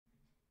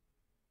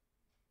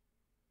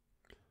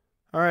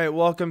All right,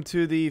 welcome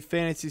to the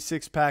Fantasy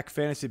Six Pack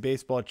Fantasy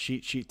Baseball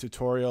Cheat Sheet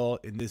tutorial.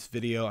 In this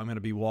video, I'm going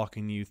to be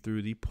walking you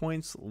through the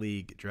Points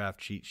League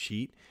Draft Cheat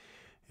Sheet.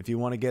 If you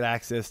want to get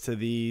access to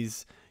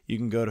these, you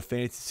can go to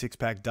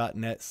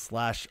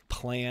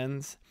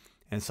fantasysixpack.net/plans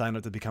and sign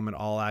up to become an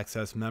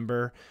all-access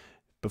member.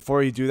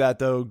 Before you do that,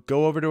 though,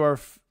 go over to our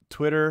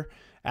Twitter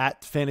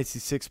at Fantasy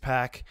Six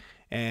Pack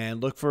and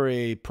look for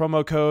a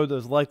promo code.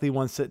 There's likely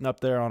one sitting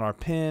up there on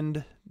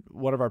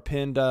one of our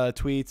pinned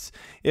tweets.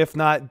 If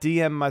not,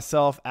 DM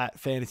myself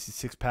at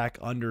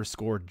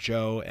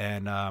fantasy6pack_Joe,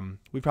 and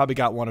we probably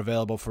got one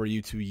available for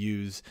you to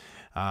use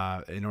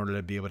in order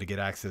to be able to get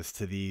access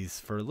to these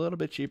for a little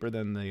bit cheaper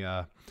than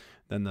the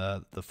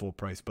full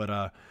price.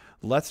 But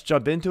let's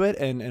jump into it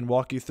and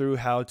walk you through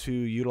how to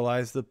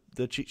utilize the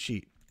cheat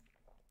sheet.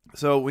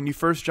 So when you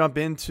first jump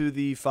into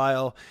the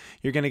file,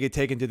 you're going to get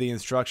taken to the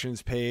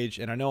instructions page.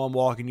 And I know I'm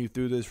walking you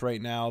through this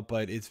right now,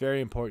 but it's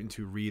very important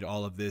to read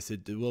all of this.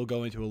 It will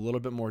go into a little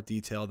bit more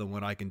detail than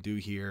what I can do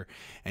here,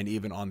 and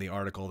even on the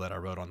article that I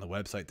wrote on the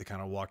website to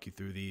kind of walk you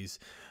through these.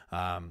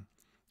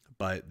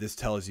 But this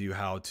tells you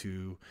how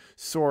to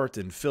sort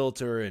and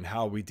filter and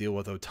how we deal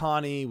with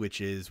Ohtani,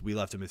 which is we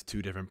left him as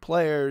two different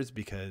players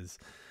because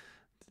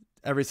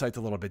every site's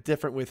a little bit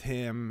different with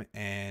him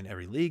and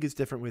every league is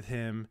different with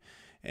him.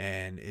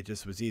 And it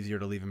just was easier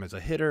to leave him as a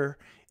hitter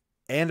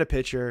and a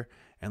pitcher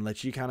and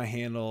let you kind of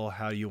handle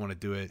how you want to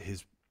do it.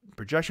 His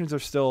projections are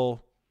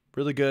still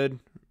really good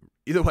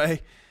either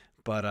way,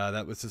 but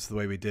that was just the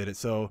way we did it.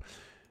 So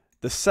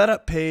the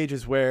setup page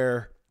is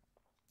where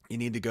you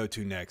need to go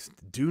to next.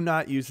 Do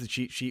not use the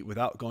cheat sheet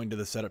without going to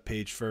the setup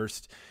page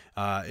first.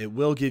 It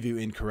will give you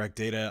incorrect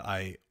data.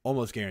 I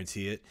almost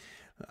guarantee it.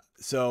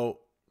 So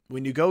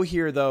when you go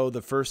here, though,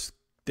 the first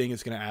thing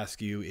it's going to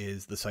ask you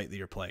is the site that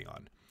you're playing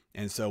on.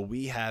 And so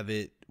we have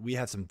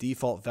some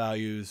default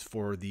values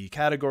for the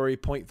category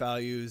point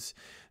values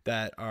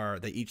that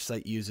each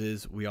site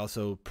uses. We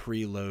also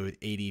preload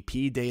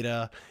ADP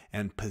data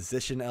and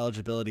position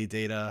eligibility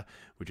data,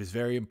 which is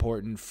very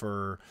important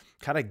for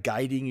kind of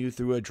guiding you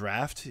through a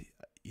draft.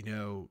 You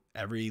know,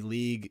 every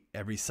league,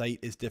 every site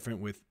is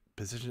different with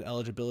position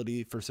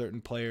eligibility for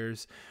certain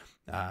players.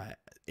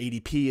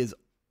 ADP is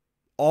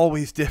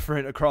always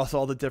different across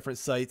all the different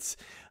sites.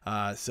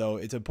 So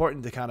it's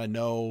important to kind of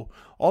know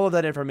all of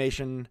that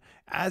information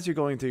as you're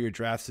going through your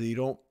draft so you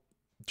don't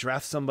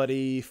draft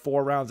somebody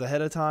 4 rounds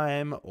ahead of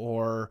time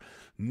or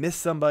miss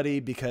somebody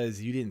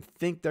because you didn't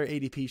think their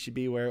ADP should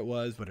be where it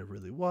was, but it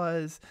really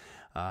was.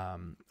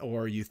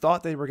 Or you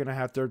thought they were going to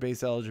have third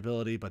base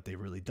eligibility, but they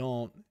really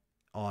don't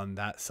on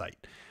that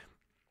site.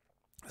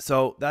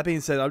 So that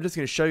being said, I'm just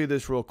going to show you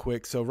this real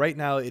quick. So right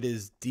now it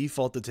is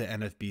defaulted to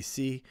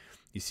NFBC.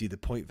 You see the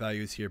point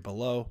values here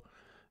below.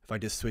 If I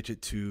just switch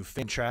it to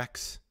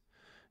Fantrax,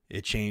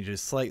 it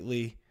changes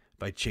slightly.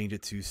 If I change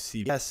it to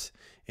CBS,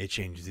 it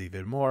changes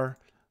even more.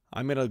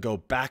 I'm going to go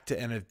back to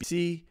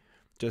NFBC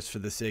just for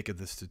the sake of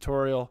this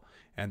tutorial,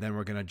 and then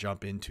we're going to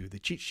jump into the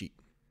cheat sheet.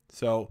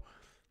 So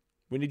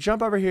when you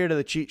jump over here to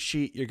the cheat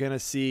sheet, you're going to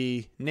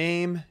see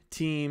name,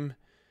 team,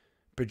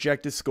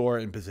 projected score,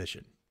 and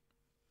position.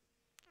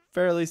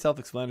 Fairly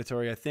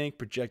self-explanatory, I think.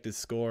 Projected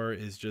score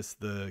is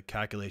just the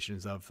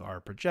calculations of our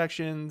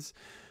projections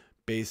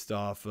based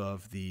off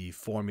of the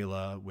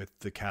formula with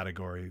the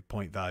category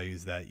point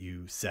values that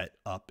you set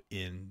up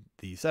in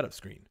the setup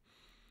screen.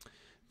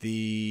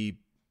 The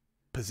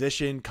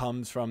position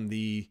comes from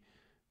the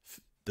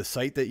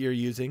site that you're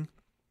using.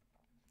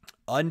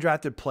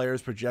 Undrafted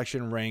players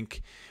projection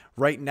rank.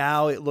 Right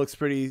now, it looks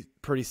pretty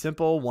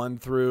simple. 1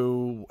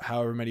 through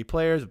however many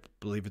players. I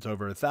believe it's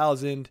over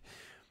 1,000.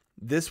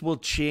 This will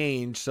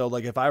change. So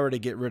like if I were to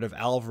get rid of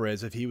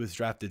Alvarez, if he was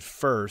drafted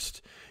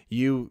first,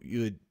 you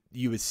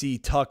would see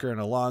Tucker and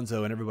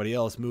Alonso and everybody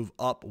else move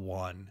up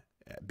 1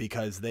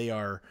 because they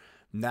are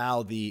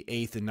now the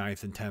 8th and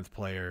 9th and 10th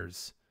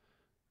players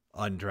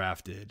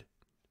undrafted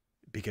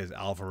because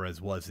Alvarez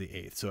was the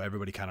 8th. So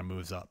everybody kind of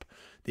moves up.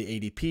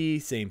 The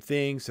ADP, same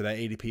thing. So that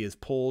ADP is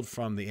pulled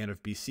from the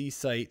NFBC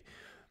site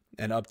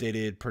and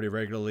updated pretty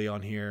regularly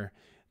on here.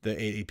 The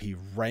ADP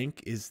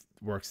rank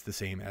works the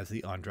same as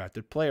the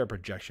undrafted player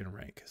projection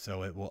rank.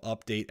 So it will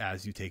update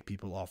as you take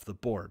people off the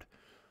board.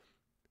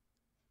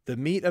 The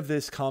meat of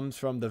this comes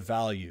from the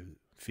value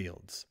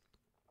fields.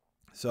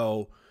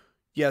 So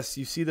yes,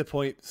 you see the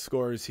point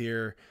scores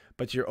here,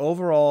 but your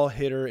overall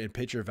hitter and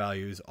pitcher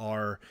values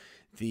are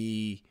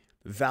the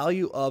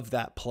value of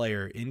that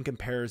player in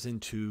comparison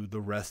to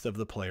the rest of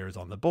the players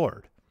on the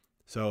board.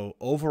 So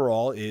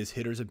overall is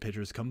hitters and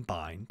pitchers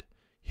combined.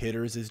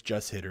 Hitters is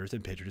just hitters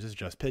and pitchers is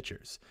just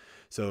pitchers.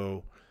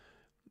 So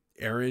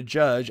Aaron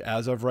Judge,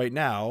 as of right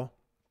now,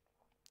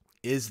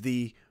 is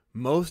the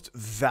most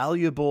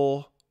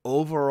valuable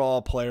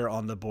overall player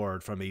on the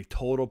board from a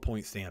total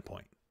point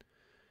standpoint.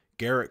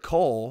 Garrett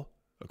Cole,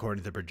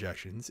 according to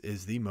projections,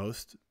 is the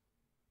most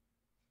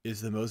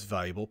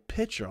valuable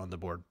pitcher on the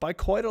board by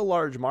quite a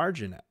large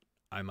margin,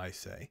 I might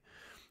say.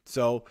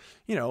 So,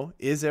 you know,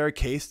 is there a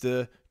case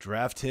to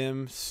draft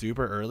him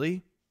super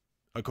early?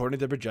 According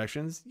to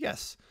projections,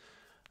 yes.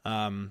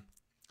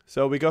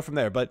 So we go from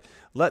there. But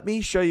let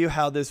me show you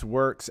how this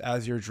works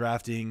as you're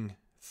drafting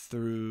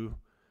through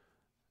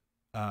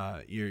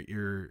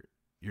your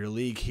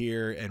league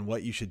here and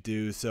what you should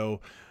do. So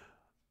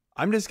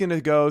I'm just going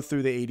to go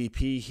through the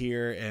ADP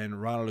here,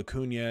 and Ronald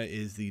Acuna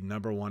is the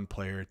 #1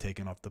 player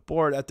taken off the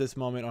board at this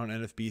moment on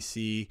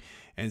NFBC.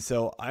 And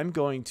so I'm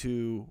going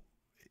to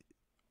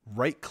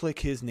right-click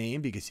his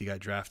name because he got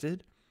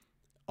drafted.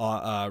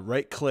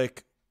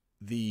 Right-click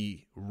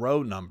the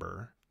row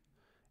number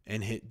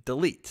and hit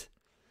delete.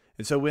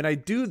 And so when I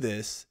do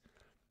this,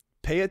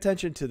 pay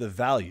attention to the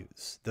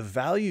values. The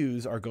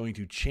values are going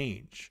to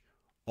change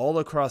all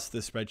across the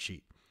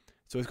spreadsheet.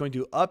 So it's going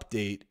to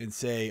update and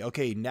say,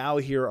 okay, now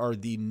here are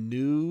the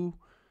new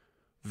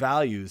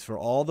values for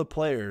all the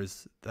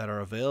players that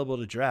are available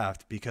to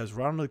draft because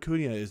Ronald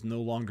Acuna is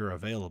no longer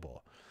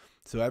available.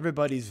 So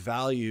everybody's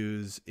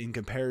values in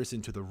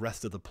comparison to the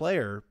rest of the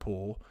player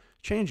pool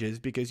changes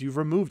because you've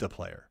removed a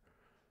player.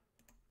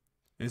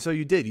 And so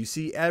you did. You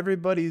see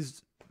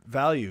everybody's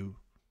value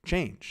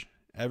change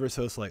ever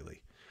so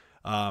slightly.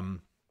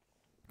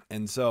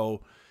 And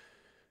so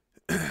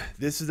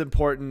this is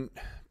important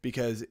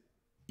because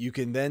you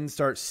can then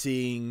start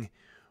seeing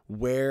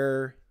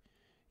where,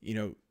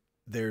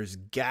 there's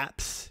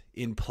gaps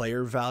in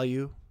player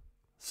value.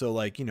 So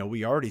like,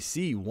 we already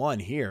see one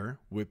here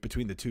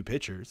between the two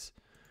pitchers,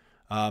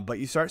 but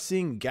you start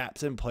seeing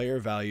gaps in player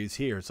values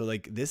here. So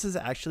like, this is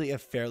actually a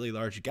fairly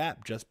large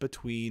gap just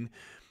between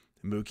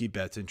Mookie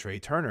Betts and Trey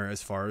Turner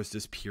as far as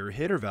just pure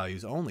hitter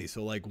values only.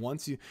 So like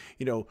once you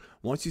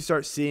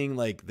start seeing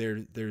like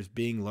there's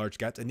being large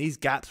gaps, and these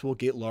gaps will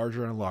get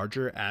larger and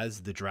larger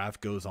as the draft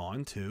goes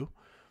on too.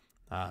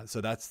 So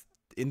that's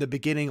in the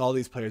beginning, all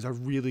these players are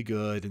really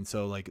good. And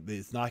so like,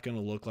 it's not going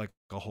to look like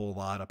a whole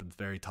lot up at the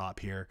very top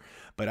here,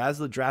 but as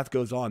the draft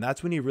goes on,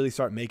 that's when you really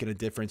start making a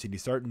difference and you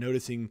start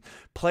noticing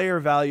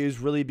player values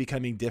really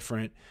becoming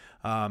different.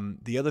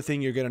 The other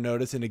thing you're going to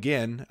notice, and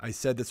again, I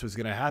said this was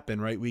going to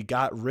happen, right? We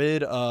got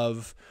rid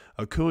of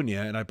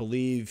Acuna, and I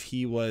believe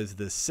he was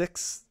the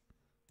 6th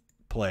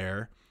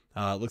player.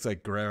 It looks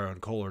like Guerrero and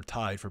Cole are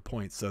tied for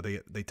points, so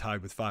they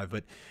tied with 5.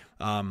 But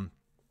the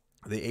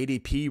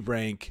ADP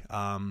rank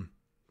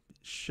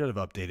should have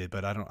updated,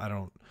 but I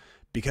don't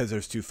because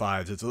there's 2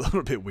 5s. It's a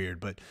little bit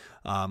weird. But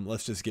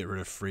let's just get rid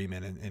of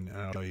Freeman and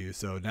I'll show you.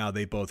 So now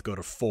they both go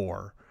to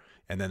 4.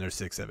 And then there's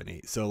 6, 7,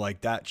 8. So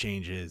like that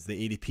changes.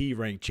 The ADP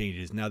rank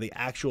changes. Now the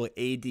actual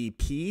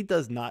ADP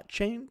does not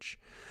change,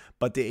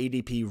 but the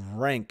ADP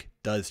rank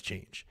does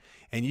change.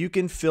 And you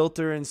can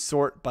filter and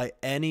sort by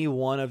any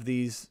one of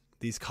these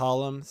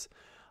columns.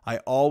 I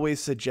always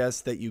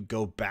suggest that you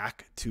go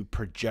back to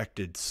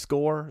projected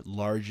score,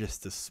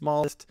 largest to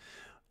smallest.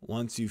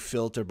 Once you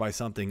filter by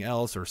something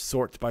else or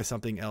sort by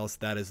something else,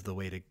 that is the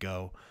way to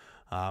go.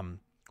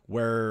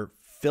 Where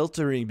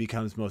filtering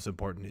becomes most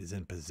important is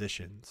in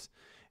positions.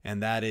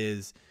 And that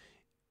is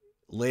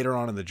later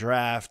on in the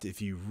draft,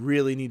 if you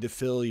really need to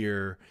fill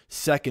your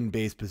second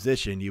base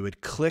position, you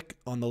would click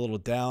on the little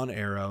down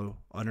arrow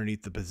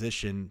underneath the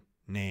position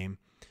name.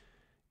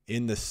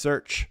 In the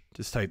search,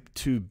 just type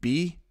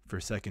 2B for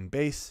second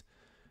base,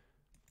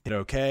 hit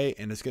OK,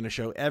 and it's going to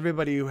show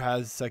everybody who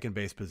has second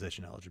base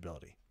position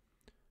eligibility.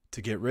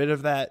 To get rid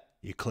of that,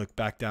 you click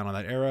back down on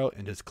that arrow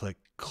and just click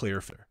clear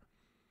filter.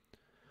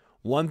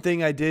 One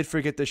thing I did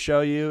forget to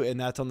show you, and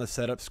that's on the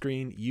setup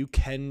screen, you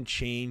can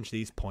change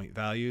these point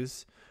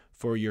values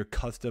for your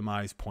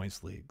customized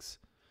points leagues.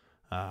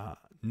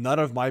 None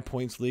of my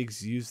points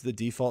leagues use the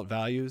default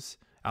values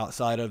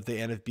outside of the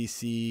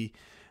NFBC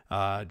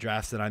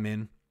drafts that I'm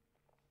in.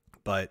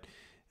 But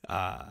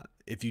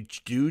if you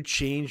do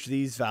change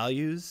these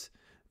values,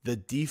 the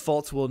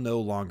defaults will no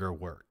longer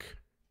work.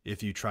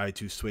 If you try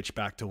to switch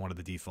back to one of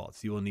the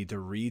defaults, you will need to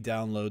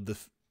re-download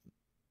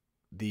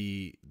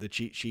the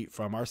cheat sheet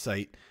from our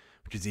site,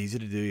 which is easy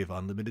to do. You have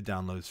unlimited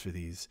downloads for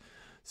these.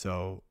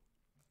 So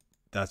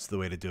that's the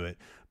way to do it.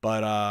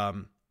 But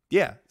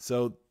yeah,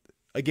 so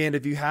again,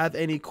 if you have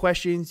any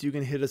questions, you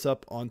can hit us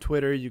up on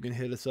Twitter. You can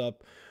hit us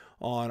up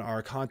on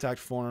our contact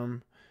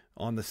form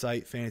on the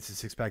site,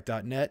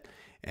 fantasy6pack.net.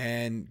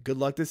 And good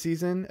luck this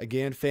season.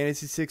 Again,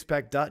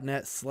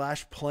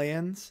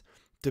 fantasy6pack.net/plans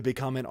to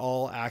become an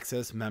all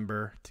access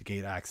member to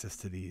gain access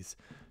to these.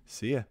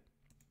 See ya.